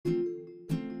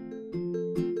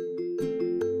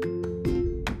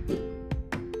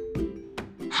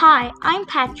Hi, I'm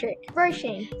Patrick,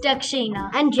 Roisin,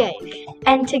 Dakshina, and Jake.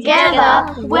 and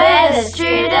together we're the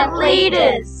student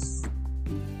leaders.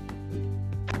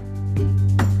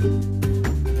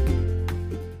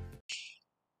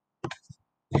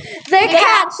 The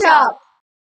Catch Up!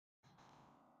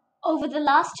 Over the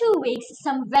last 2 weeks,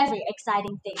 some very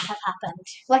exciting things have happened.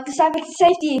 Like the cyber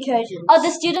safety incursions. Oh,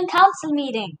 the student council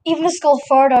meeting. Even the school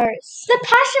photos. The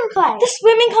passion play. The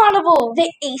swimming carnival.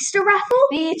 The Easter raffle.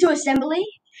 The Year 2 assembly.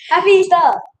 Happy Easter!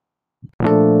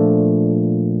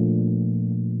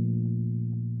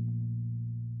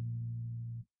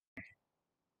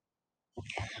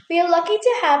 We are lucky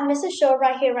to have Mr. Shaw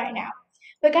right here, right now.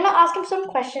 We're going to ask him some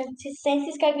questions since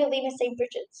he's going to be leaving St.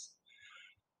 Bridget's.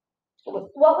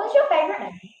 What was your favourite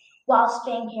memory whilst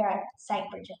being here at St.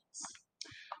 Bridget's?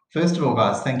 First of all,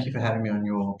 guys, thank you for having me on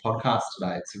your podcast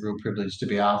today. It's a real privilege to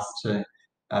be asked to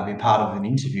be part of an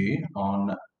interview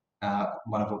on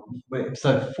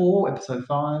episode 4, episode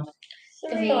 5,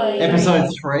 episode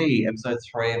 3 of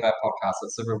our podcast.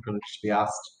 It's a real privilege to be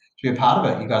asked to be a part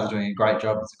of it. You guys are doing a great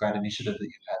job. It's a great initiative that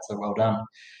you've had, so well done.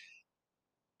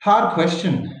 Hard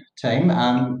question, team.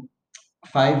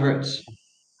 Favorite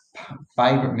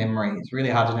memory. It's really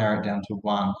hard to narrow it down to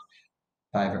one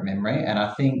favorite memory, and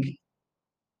I think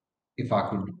if I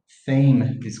could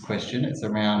theme this question, it's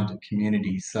around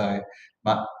community. So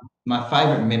my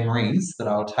favourite memories that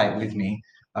I'll take with me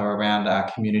are around our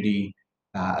community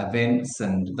events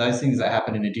and those things that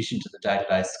happen in addition to the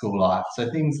day-to-day school life.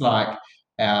 So things like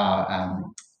our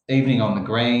evening on the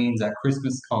greens, our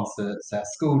Christmas concerts, our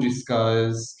school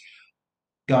discos,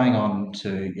 going on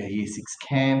to a Year 6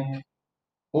 camp,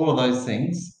 all of those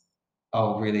things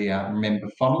I'll really remember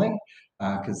fondly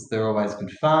because they're always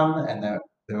good fun and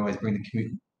they always bring the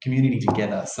community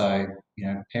together. So,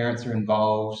 parents are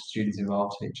involved, students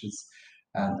involved, teachers,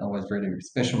 always really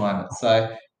special moments.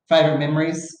 So, favourite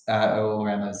memories are all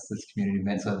around those community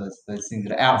events, so those things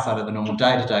that are outside of the normal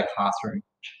day-to-day classroom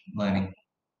learning.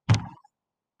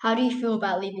 How do you feel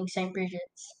about leaving St.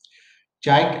 Bridget's?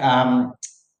 Jake,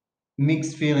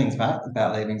 mixed feelings, mate,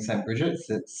 about leaving St. Bridget's.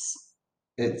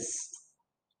 It's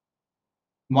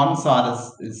one side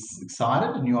is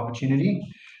excited, a new opportunity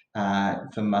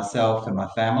for myself and my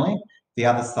family. The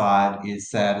other side is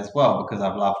sad as well because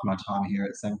I've loved my time here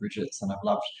at St. Bridget's and I've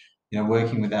loved,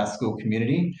 working with our school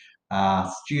community,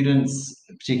 students,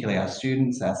 particularly our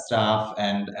students, our staff,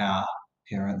 and our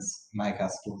parents make our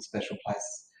school the special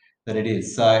place that it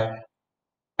is. So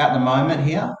at the moment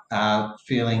here,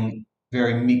 feeling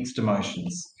very mixed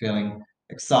emotions, feeling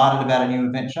excited about a new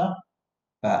adventure,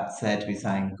 but sad to be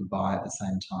saying goodbye at the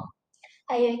same time.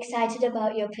 Are you excited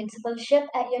about your principalship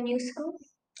at your new school?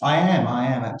 I am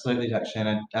absolutely,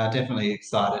 Dakshina. Definitely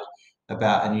excited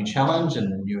about a new challenge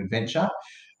and a new adventure.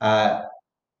 I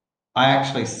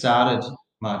actually started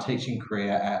my teaching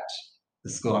career at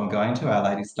the school I'm going to, Our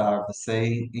Lady Star of the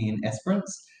Sea in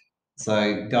Esperance.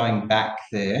 So going back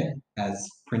there as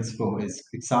principal is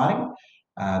exciting.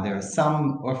 There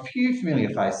are a few familiar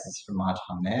faces from my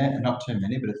time there, not too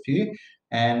many, but a few.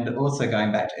 And also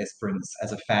going back to Esperance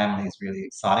as a family is really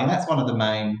exciting. That's one of the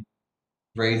main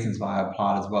reasons why I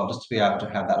applied as well, just to be able to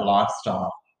have that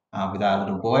lifestyle with our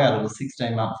little boy, our little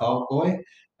 16-month-old boy,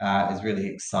 is really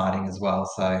exciting as well.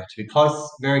 So to be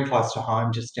very close to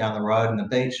home, just down the road and the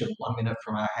beach, 1 minute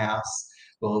from our house,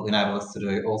 will enable us to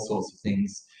do all sorts of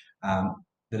things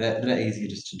that are easier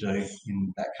just to do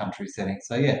in that country setting.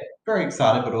 So yeah, very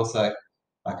excited, but also,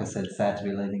 like I said, sad to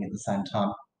be leaving at the same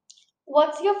time.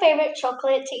 What's your favourite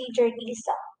chocolate to eat during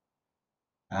Easter?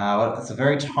 Well, that's a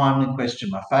very timely question.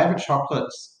 My favourite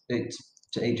chocolates to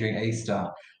eat during Easter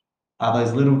are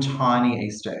those little tiny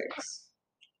Easter eggs.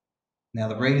 Now,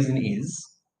 the reason is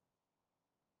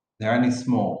they're only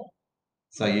small,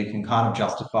 so you can kind of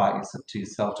justify it to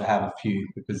yourself to have a few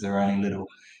because they're only little.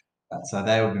 So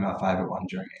they would be my favourite one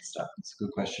during Easter. It's a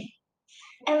good question.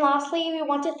 And lastly, we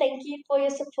want to thank you for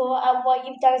your support and what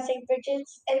you've done at St.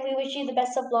 Bridget's, and we wish you the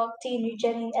best of luck to your new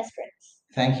journey in Esperance.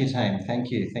 Thank you, team.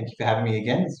 Thank you. Thank you for having me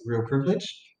again. It's a real privilege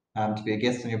to be a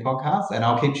guest on your podcast, and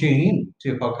I'll keep tuning in to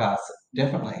your podcast,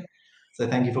 definitely. So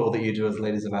thank you for all that you do as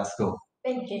leaders of our school.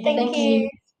 Thank you. Thank you.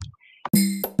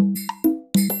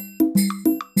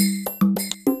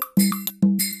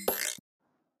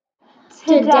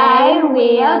 Today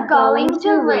we are going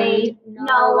to read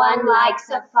No One Likes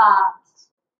a Fart.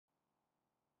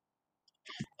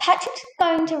 Patrick's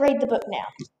going to read the book now.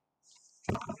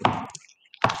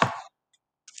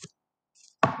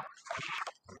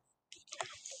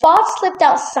 Fart slipped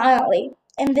out silently,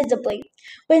 invisibly,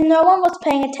 when no one was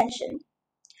paying attention.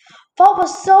 Fart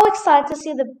was so excited to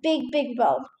see the big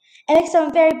world and make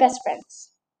some very best friends.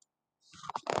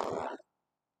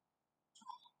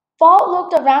 Thought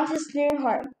looked around his new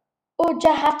home. Would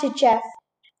you have to Jeff?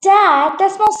 Dad,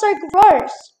 that smells so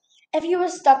gross. If you were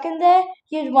stuck in there,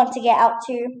 you'd want to get out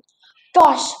too.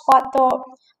 Gosh, Spot thought.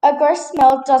 A gross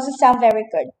smell doesn't sound very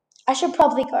good. I should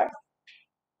probably go.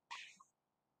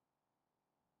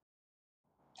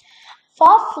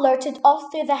 Spot flirted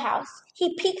off through the house.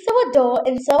 He peeked through a door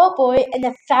and saw a boy and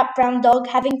a fat brown dog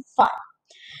having fun.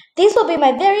 These will be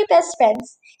my very best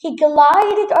friends. He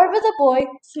glided over the boy,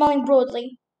 smelling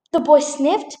broadly. The boy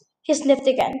sniffed. He sniffed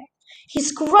again. He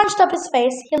scrunched up his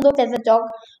face. He looked at the dog.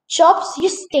 Chops, you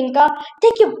stinker.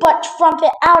 Take your butt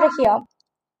trumpet out of here.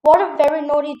 What a very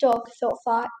naughty dog, thought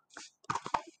Fart.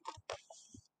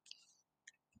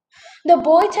 The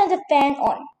boy turned the fan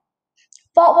on.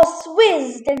 Fart was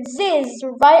whizzed and zizzed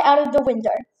right out of the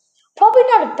window. Probably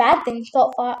not a bad thing,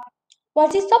 thought Fart.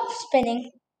 Once he stopped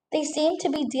spinning, they seemed to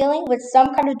be dealing with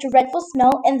some kind of dreadful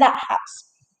smell in that house.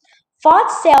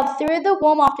 Fart sailed through the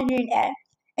warm afternoon air,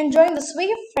 enjoying the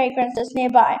sweet fragrances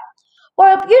nearby.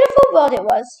 What a beautiful world it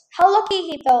was! How lucky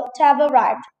he felt to have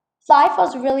arrived. Life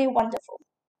was really wonderful.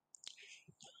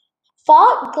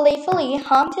 Fart gleefully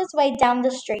hummed his way down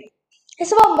the street. He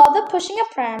saw a mother pushing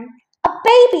a pram. A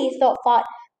baby, thought Fart.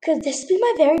 Could this be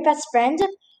my very best friend?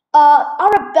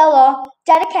 Arabella,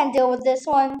 Daddy can't deal with this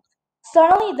one.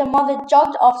 Suddenly the mother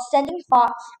jogged off, sending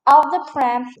Fart out of the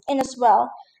pram in a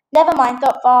swell. Never mind,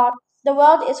 thought Fart. The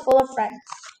world is full of friends.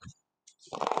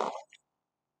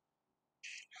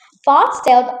 Fart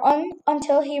sailed on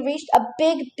until he reached a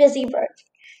big, busy road.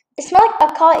 It smelled like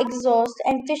a car exhaust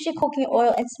and fishy cooking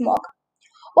oil and smoke.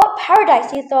 What paradise,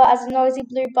 he thought as a noisy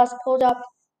blue bus pulled up.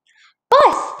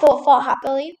 Bus, thought Fart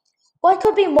happily. What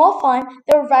could be more fun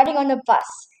than riding on a bus,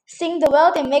 seeing the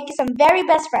world and making some very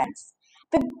best friends?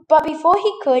 But before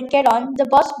he could get on, the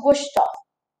bus whooshed off.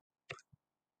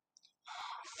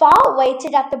 Fart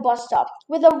waited at the bus stop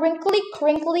with a wrinkly,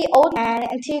 crinkly old man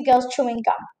and two girls chewing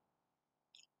gum.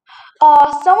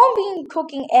 Someone been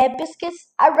cooking air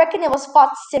biscuits? I reckon it was Fart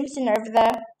Simpson over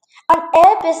there. An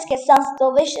air biscuit sounds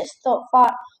delicious, thought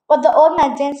Fart, but the old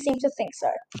man didn't seem to think so.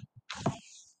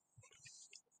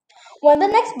 When the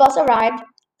next bus arrived,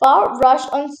 Fart rushed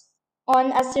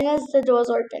on as soon as the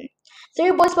doors opened.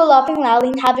 Three boys were laughing loudly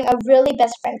and having a really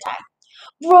best friend time.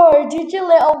 Bro, did you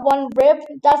let one rip?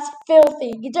 That's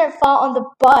filthy. You didn't fart on the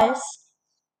bus.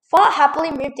 Fart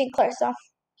happily moved in closer.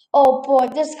 Oh boy,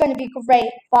 this is going to be great,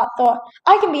 Fart thought.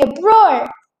 I can be a bro.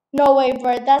 No way,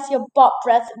 bro. That's your butt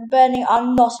breath burning our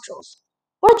nostrils.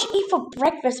 What did you eat for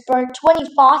breakfast, bro?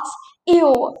 20 farts?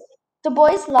 Ew. The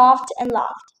boys laughed and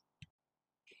laughed.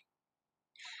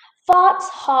 Fart's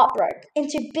heart broke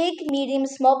into big, medium,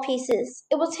 small pieces.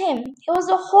 It was him. It was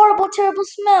a horrible, terrible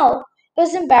smell. It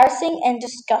was embarrassing and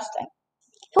disgusting.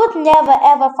 He would never,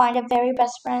 ever find a very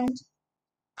best friend.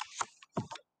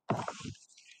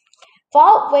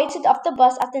 Fart waited off the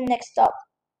bus at the next stop.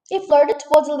 He floated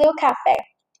towards a little cafe.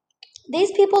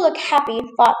 These people look happy,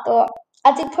 Fart thought,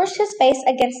 as he pushed his face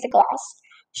against the glass.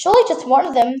 Surely just one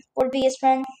of them would be his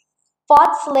friend.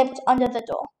 Fart slipped under the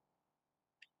door.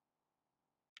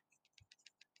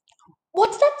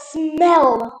 What's that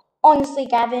smell? Honestly,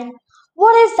 Gavin,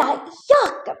 what is that?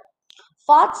 Yuck!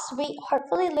 Fart's sweet,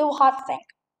 hopefully little heart sank.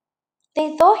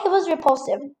 They thought he was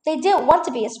repulsive. They didn't want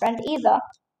to be his friend either.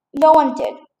 No one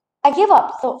did. I give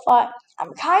up, thought Fart.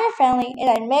 I'm kind of friendly and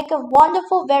I'd make a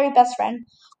wonderful, very best friend,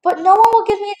 but no one will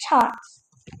give me a chance.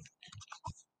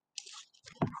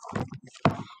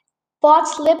 Fart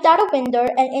slipped out a window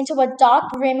and into a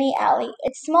dark, grimy alley.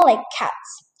 It smelled like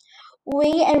cats,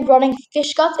 wee and rotting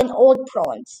fish guts and old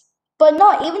prawns. But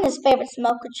not even his favorite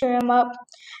smell could cheer him up.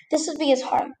 This would be his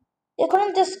home. He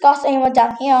couldn't discuss anyone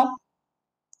down here.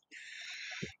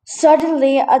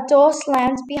 Suddenly, a door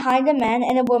slammed behind a man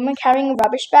and a woman carrying a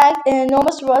rubbish bag. An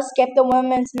enormous roar escaped the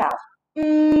woman's mouth.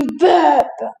 Burp!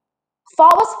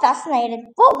 Fart was fascinated.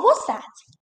 What was that?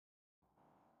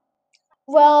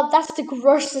 Well, that's the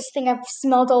grossest thing I've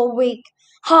smelled all week.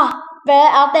 Ha!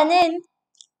 Better out than in.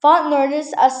 Fart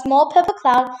noticed a small purple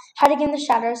cloud hiding in the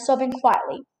shadows, sobbing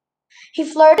quietly. He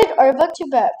floated over to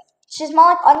Burp. She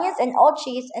smelled like onions and old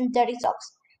cheese and dirty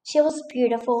socks. She was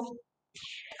beautiful.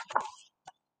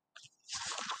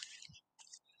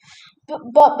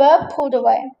 But Burp pulled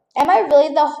away. Am I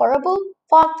really that horrible?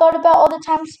 Fart thought about all the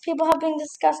times people have been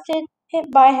disgusted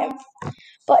by him.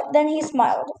 But then he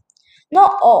smiled.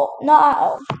 Not at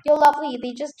all. You're lovely,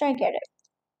 they just don't get it.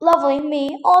 Lovely,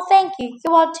 me? Oh, thank you.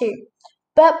 You are too.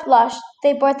 Bert blushed.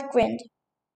 They both grinned.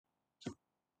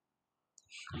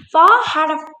 Fart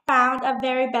had found a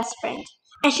very best friend,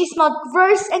 and she smelled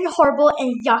gross and horrible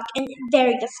and yuck and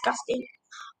very disgusting.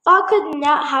 Fart could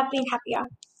not have been happier.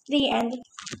 The end.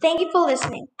 Thank you for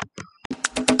listening.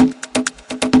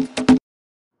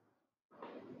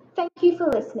 Thank you for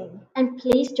listening. And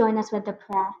please join us with a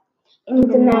prayer. In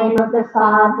the name of the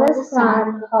Father,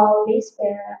 Son, Holy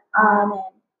Spirit. Amen.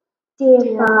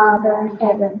 Dear Father in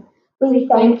heaven, we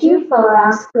thank you for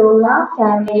our school, our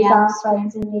families, our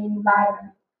friends, and the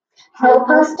environment. Help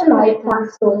us to make our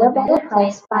school a better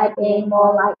place by being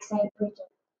more like St. Bridget,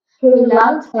 who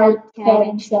loved, helped, cared,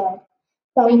 and shared.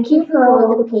 Thank you for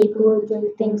all the people who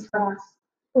do things for us.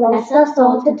 Bless us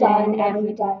all today and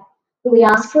every day. We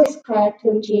ask this prayer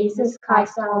through Jesus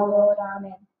Christ our Lord.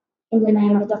 Amen. In the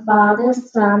name of the Father,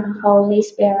 Son, Holy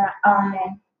Spirit.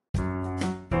 Amen.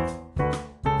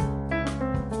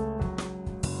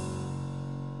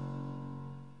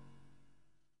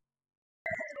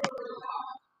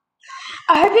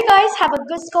 I hope you guys have a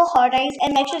good school holidays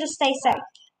and make sure to stay safe.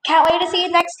 Can't wait to see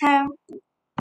you next time.